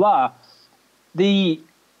 blah, blah, blah.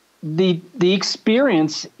 the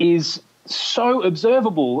experience is so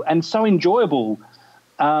observable and so enjoyable.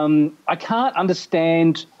 I can't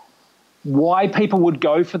understand why people would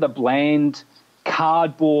go for the bland,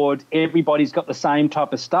 cardboard, everybody's got the same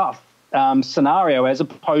type of stuff scenario, as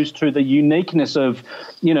opposed to the uniqueness of,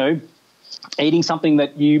 eating something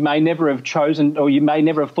that you may never have chosen or you may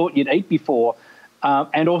never have thought you'd eat before,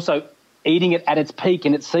 and also eating it at its peak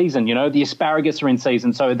in its season. The asparagus are in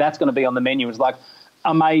season, so that's going to be on the menu. It's like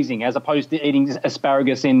amazing, as opposed to eating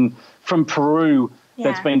asparagus from Peru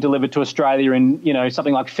that's been delivered to Australia in,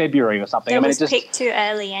 something like February or something. It was picked too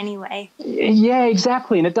early anyway. Yeah,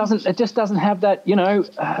 exactly. And it just doesn't have that,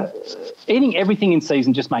 eating everything in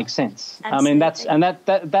season just makes sense. Absolutely. I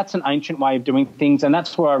mean, that's an ancient way of doing things, and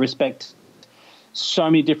that's where I respect so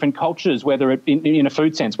many different cultures, whether it in a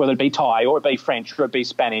food sense, whether it be Thai or it be French or it be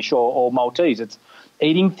Spanish or Maltese. It's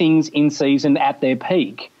eating things in season at their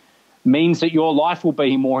peak means that your life will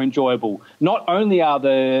be more enjoyable. Not only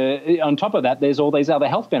on top of that, there's all these other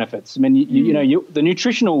health benefits. I mean, the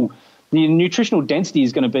nutritional density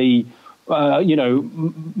is going to be,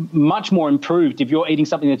 much more improved if you're eating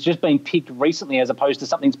something that's just been picked recently, as opposed to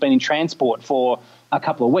something that's been in transport for a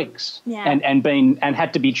couple of weeks and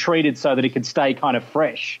had to be treated so that it could stay kind of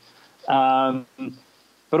fresh.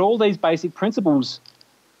 But all these basic principles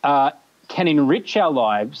can enrich our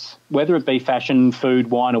lives, whether it be fashion,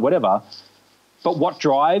 food, wine, or whatever. But what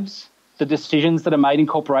drives the decisions that are made in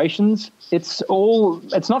corporations? It's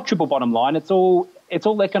not triple bottom line. It's all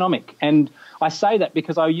economic. And I say that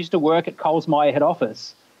because I used to work at Coles Myer head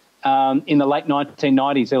office in the late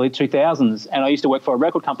 1990s, early 2000s, and I used to work for a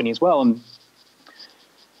record company as well.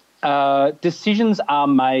 And decisions are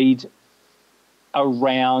made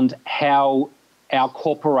around how our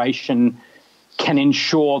corporation can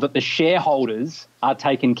ensure that the shareholders are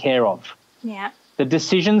taken care of. Yeah. The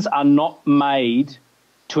decisions are not made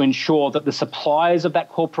to ensure that the suppliers of that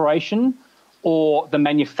corporation or the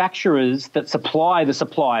manufacturers that supply the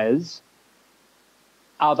suppliers,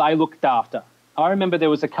 are they looked after? I remember there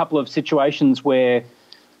was a couple of situations where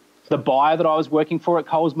the buyer that I was working for at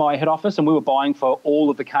Coles Myer head office, and we were buying for all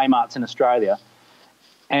of the Kmarts in Australia,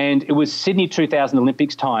 and it was Sydney 2000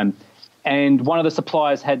 Olympics time, and one of the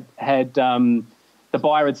suppliers had the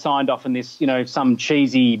buyer had signed off on this, some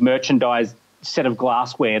cheesy merchandise set of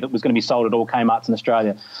glassware that was going to be sold at all Kmarts in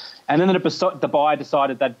Australia. And then the buyer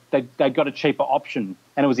decided that they got a cheaper option,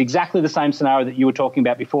 and it was exactly the same scenario that you were talking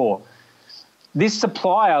about before. This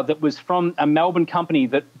supplier that was from a Melbourne company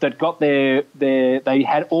that got they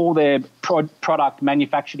had all their product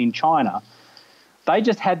manufactured in China, they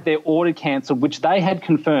just had their order cancelled, which they had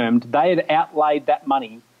confirmed. They had outlaid that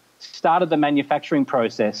money, started the manufacturing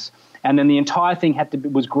process, and then the entire thing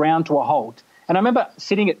was ground to a halt. And I remember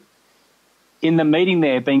sitting in the meeting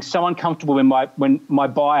there being so uncomfortable when my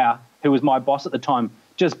buyer, who was my boss at the time,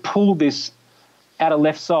 just pulled this out of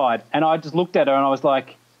left side. And I just looked at her and I was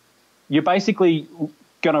like, you're basically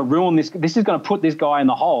going to ruin this. This is going to put this guy in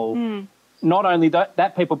the hole. Mm. Not only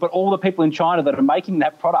that people, but all the people in China that are making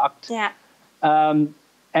that product. Yeah.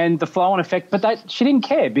 And the flow-on effect. But she didn't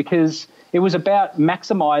care, because it was about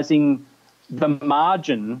maximising the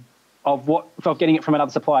margin of getting it from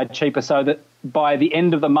another supplier cheaper, so that by the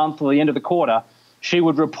end of the month or the end of the quarter, she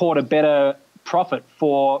would report a better profit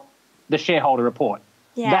for the shareholder report.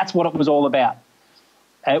 Yeah. That's what it was all about.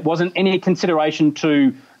 It wasn't any consideration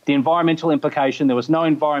to the environmental implication. There was no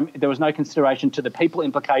consideration to the people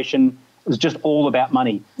implication. It was just all about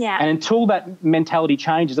money. Yeah. And until that mentality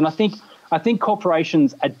changes, and I think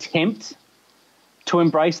corporations attempt to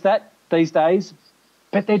embrace that these days,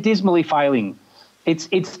 but they're dismally failing. It's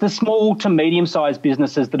the small to medium-sized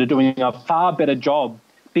businesses that are doing a far better job,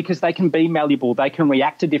 because they can be malleable, they can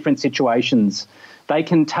react to different situations, they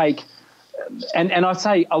can take and I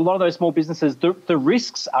say a lot of those small businesses, the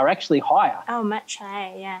risks are actually higher. Oh, much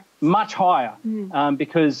higher, yeah. Much higher,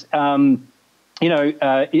 because a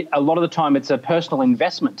lot of the time it's a personal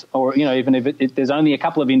investment, or even if there's only a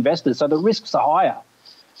couple of investors, so the risks are higher.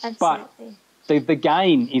 Absolutely. But the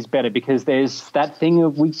gain is better, because there's that thing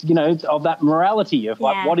of of that morality of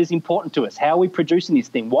like what is important to us, how are we producing this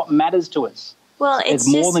thing, what matters to us. Well, it's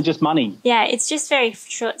more than just money. Yeah, it's just very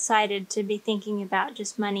short-sighted to be thinking about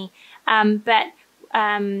just money. But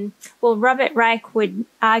Robert Reich would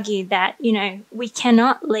argue that we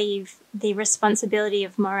cannot leave the responsibility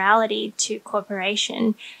of morality to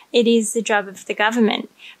corporation. It is the job of the government.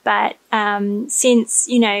 But since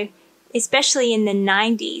especially in the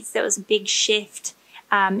 90s, there was a big shift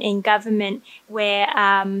in government where,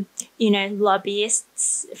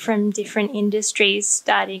 lobbyists from different industries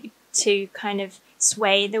started to kind of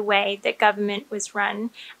sway the way that government was run.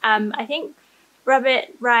 I think Robert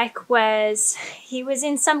Reich he was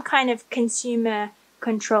in some kind of consumer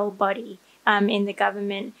control body in the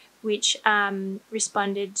government, which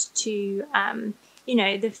responded to,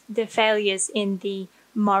 the failures in the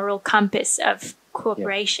moral compass of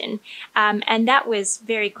corporation. And that was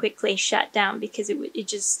very quickly shut down because it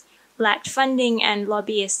just lacked funding, and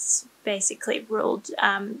lobbyists basically ruled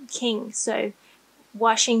king. So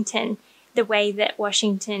the way that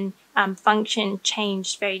Washington functioned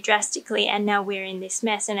changed very drastically, and now we're in this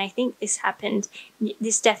mess. And I think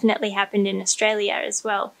this definitely happened in Australia as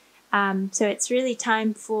well. So it's really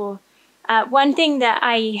time for one thing that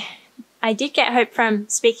I did get hope from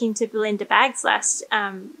speaking to Belinda Baggs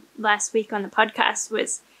last week on the podcast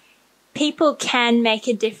was people can make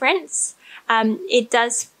a difference. It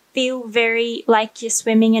does feel very like you're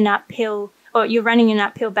swimming an uphill, or you're running an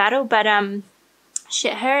uphill battle, but she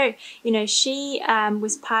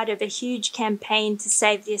was part of a huge campaign to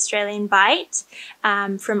save the Australian Bight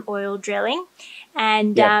from oil drilling,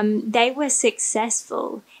 and they were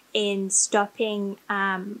successful in stopping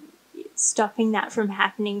that from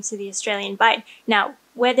happening to the Australian Bight. Now,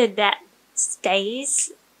 whether that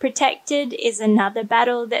stays protected is another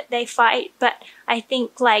battle that they fight, but I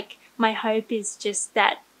think my hope is just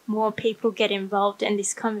that more people get involved and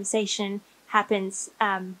this conversation happens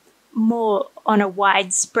more on a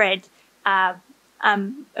widespread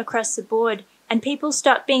across the board, and people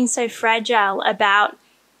stop being so fragile about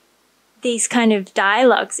these kind of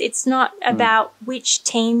dialogues. It's not about which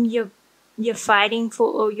team you're fighting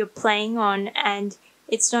for or you're playing on, and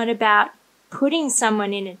it's not about putting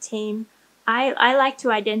someone in a team. I like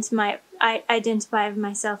to identify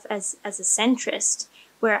myself as a centrist,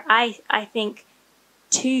 where I think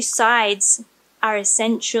two sides are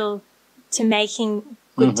essential to making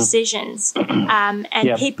good decisions. And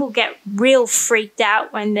people get real freaked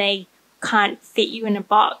out when they can't fit you in a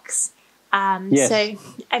box. So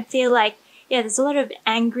I feel like, there's a lot of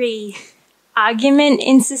angry argument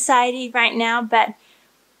in society right now, but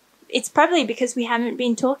it's probably because we haven't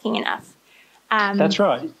been talking enough. That's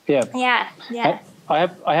right. Yeah. Yeah.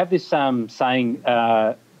 I have this saying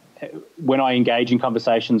when I engage in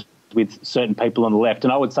conversations with certain people on the left,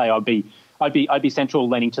 and I would say I'd be central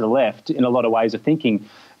leaning to the left in a lot of ways of thinking.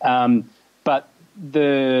 But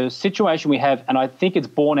the situation we have, and I think it's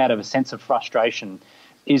born out of a sense of frustration,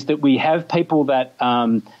 is that we have people that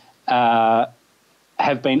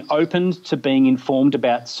have been opened to being informed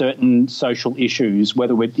about certain social issues,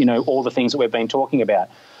 whether we're, all the things that we've been talking about.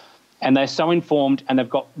 And they're so informed, and they've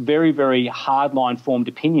got very, very hardline formed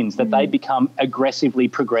opinions that they become aggressively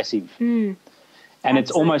progressive. And it's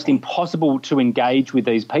almost impossible to engage with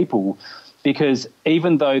these people, because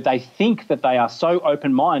even though they think that they are so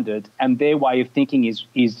open-minded and their way of thinking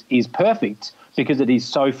is perfect because it is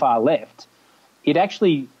so far left, it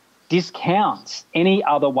actually discounts any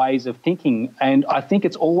other ways of thinking. And I think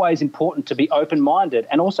it's always important to be open-minded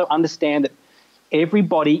and also understand that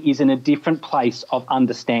everybody is in a different place of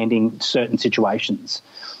understanding certain situations.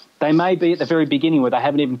 They may be at the very beginning where they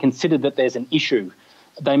haven't even considered that there's an issue.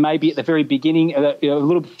 They may be at the very beginning, a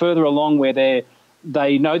little bit further along, where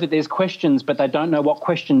they know that there's questions, but they don't know what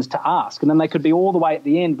questions to ask. And then they could be all the way at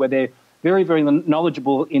the end where they're very, very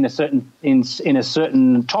knowledgeable in a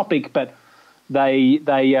certain topic, but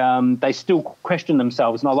they still question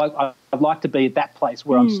themselves. And I'd like to be at that place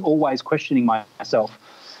where I'm always questioning myself.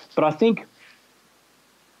 But I think,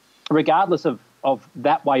 regardless of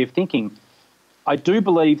that way of thinking, I do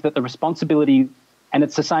believe that the responsibility, and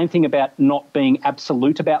it's the same thing about not being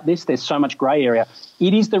absolute about this, there's so much grey area.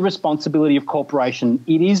 It is the responsibility of corporation.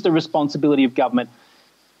 It is the responsibility of government.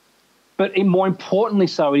 But more importantly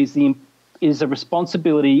so, it is the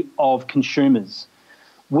responsibility of consumers.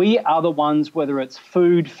 We are the ones, whether it's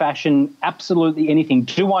food, fashion, absolutely anything.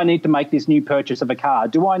 Do I need to make this new purchase of a car?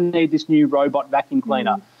 Do I need this new robot vacuum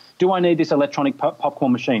cleaner? Do I need this electronic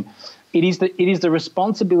popcorn machine? It is the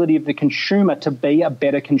responsibility of the consumer to be a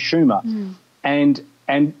better consumer. And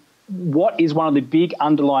what is one of the big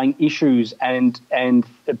underlying issues and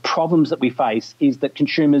problems that we face is that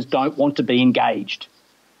consumers don't want to be engaged.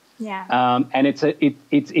 And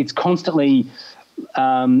it's constantly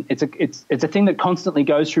it's a thing that constantly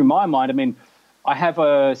goes through my mind. I mean, I have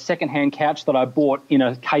a secondhand couch that I bought in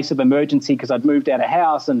a case of emergency because I'd moved out of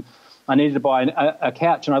house and I needed to buy a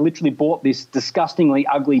couch, and I literally bought this disgustingly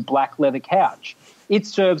ugly black leather couch. It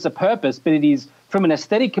serves a purpose, but it is, from an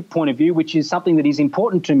aesthetic point of view, which is something that is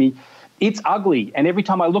important to me, it's ugly. And every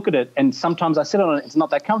time I look at it, and sometimes I sit on it, it's not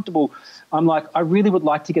that comfortable, I'm like, I really would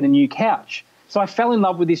like to get a new couch. So I fell in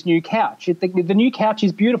love with this new couch. The new couch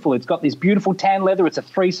is beautiful. It's got this beautiful tan leather. It's a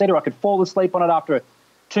 3-seater. I could fall asleep on it after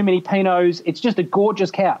too many Pinots. It's just a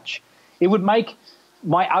gorgeous couch. It would make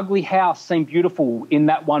my ugly house seem beautiful in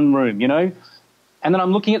that one room, you know? And then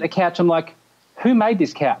I'm looking at the couch, I'm like, who made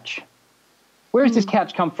this couch? Where does this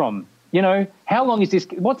couch come from? You know, how long is this?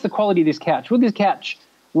 What's the quality of this couch? Will this couch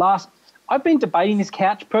last? I've been debating this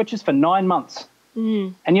couch purchase for 9 months.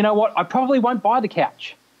 And you know what? I probably won't buy the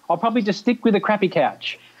couch. I'll probably just stick with a crappy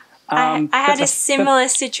couch. I had a similar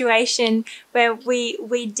situation where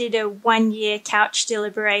we did a 1 year couch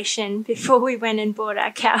deliberation before we went and bought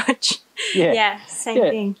our couch. Yeah, same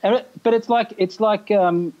thing. But it's like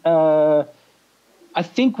I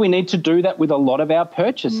think we need to do that with a lot of our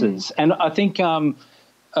purchases. And I think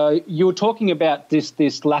you were talking about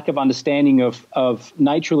this lack of understanding of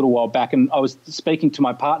nature a little while back, and I was speaking to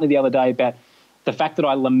my partner the other day about the fact that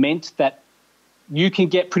I lament that you can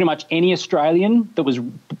get pretty much any Australian that was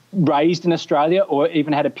raised in Australia or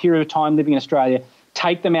even had a period of time living in Australia,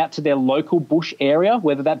 take them out to their local bush area,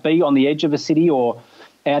 whether that be on the edge of a city or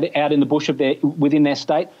out in the bush within their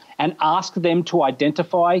state, and ask them to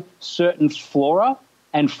identify certain flora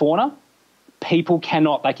and fauna. People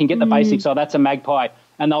cannot. They can get the basics. Oh, that's a magpie,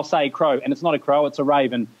 and they'll say crow, and it's not a crow, it's a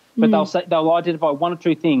raven. But they'll identify one or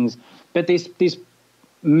two things. But this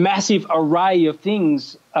massive array of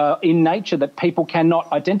things in nature that people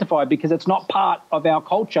cannot identify because it's not part of our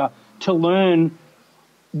culture to learn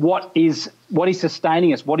what is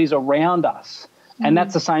sustaining us, what is around us. And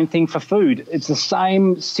that's the same thing for food. It's the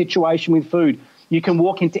same situation with food. You can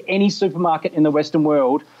walk into any supermarket in the Western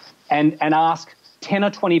world and ask 10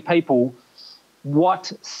 or 20 people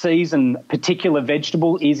what season particular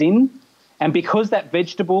vegetable is in. And because that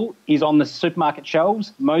vegetable is on the supermarket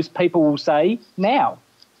shelves, most people will say now.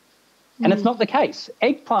 And it's not the case.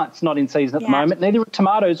 Eggplant's not in season at the moment, neither are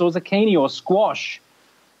tomatoes or zucchini or squash.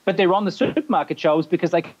 But they're on the supermarket shelves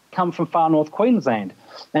because they come from far north Queensland.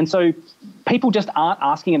 And so people just aren't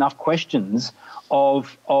asking enough questions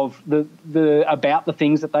of about the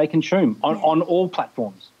things that they consume on all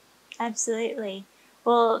platforms. Absolutely.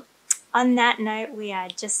 Well, on that note, we are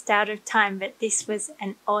just out of time, but this was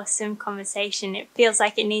an awesome conversation. It feels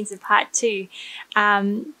like it needs a part 2.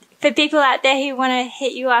 For people out there who want to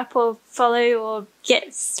hit you up or follow or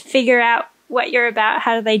figure out what you're about,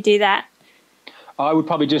 how do they do that? I would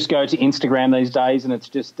probably just go to Instagram these days, and it's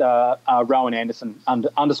just Rohan Anderson,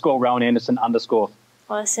 _ Rohan Anderson _.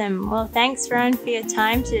 Awesome. Well, thanks, Rohan, for your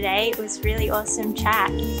time today. It was really awesome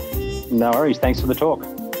chat. No worries. Thanks for the talk.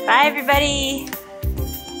 Bye, everybody.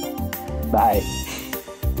 Bye.